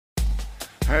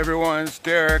Hi everyone, it's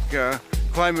Derek,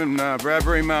 climbing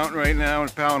Bradbury Mountain right now in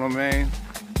POWNAL, Maine.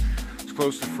 It's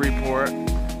close to Freeport.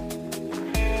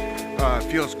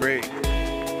 It feels great.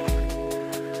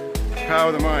 Power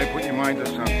of the mind, put your mind to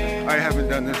something. I haven't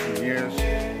done this in years,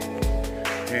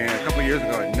 and a couple of years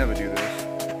ago I'd never do this.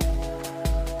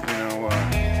 You know,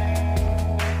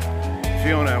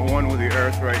 feeling at one with the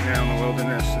earth right now in the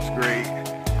wilderness is great.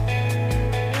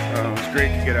 It's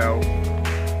great to get out.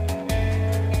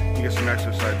 Get some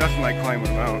exercise. Nothing like climbing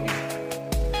a mountain.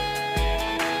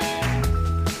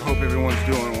 I hope everyone's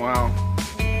doing well.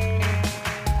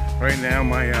 Right now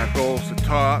my goal is the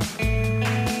top, and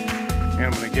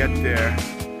I'm going to get there.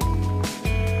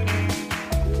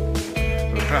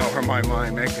 The power of my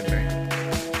mind making me.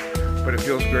 But it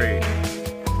feels great.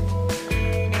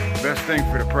 The best thing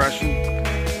for depression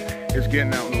is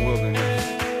getting out in the wilderness.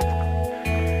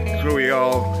 It's where we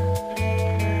all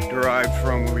derived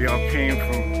from, where we all came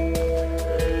from.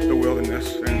 The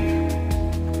wilderness, and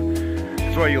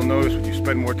that's why you'll notice when you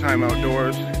spend more time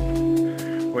outdoors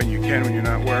when you can when you're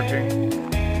not working,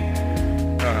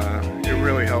 it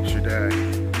really helps your day.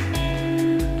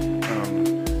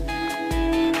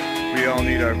 We all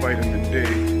need our vitamin D,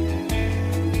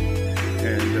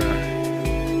 and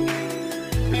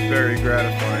it's very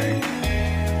gratifying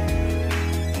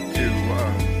to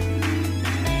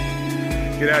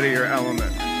get out of your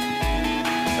element.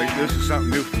 Like, this is something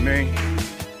new for me.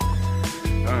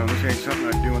 This ain't something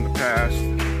I do in the past.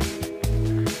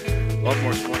 A lot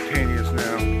more spontaneous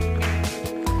now.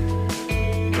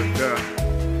 But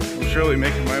I'm surely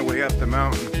making my way up the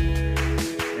mountain,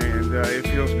 and it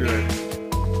feels good.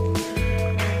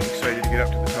 I'm excited to get up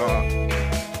to the top.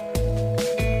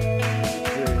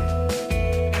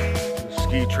 The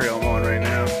ski trail I'm on right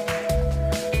now.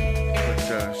 But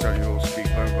starting a little ski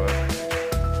climb, but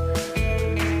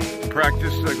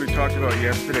practice, like we talked about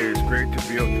yesterday, is great to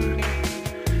be able to.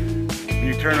 When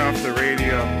you turn off the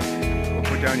radio or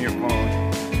put down your phone,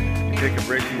 you take a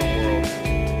break from the world.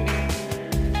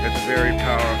 It's very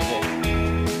powerful,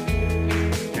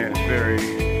 and it's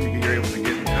you're able to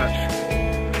get in touch,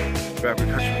 back in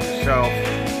touch with yourself,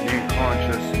 being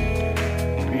conscious,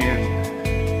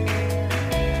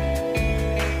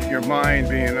 your mind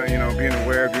being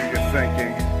aware of what you're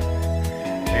thinking,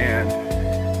 and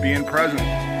being present,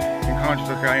 being conscious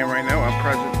like I am right now. I'm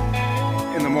present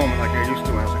in the moment like I used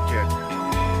to when I was a kid.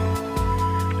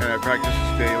 And I practice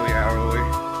this daily, hourly.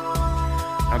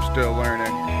 I'm still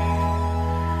learning.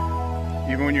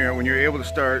 Even when you're able to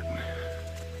start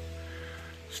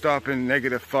stopping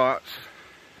negative thoughts,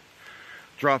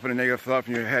 dropping a negative thought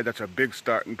from your head, that's a big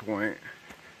starting point.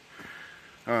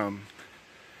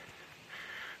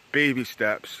 Baby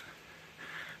steps.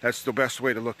 That's the best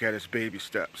way to look at it, is baby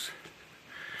steps.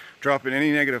 Dropping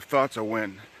any negative thoughts a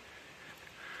win.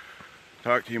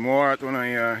 Talk to you more when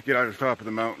I get out of the top of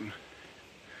the mountain.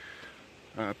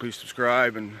 Please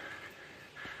subscribe and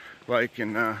like,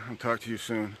 and I'll talk to you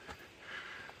soon.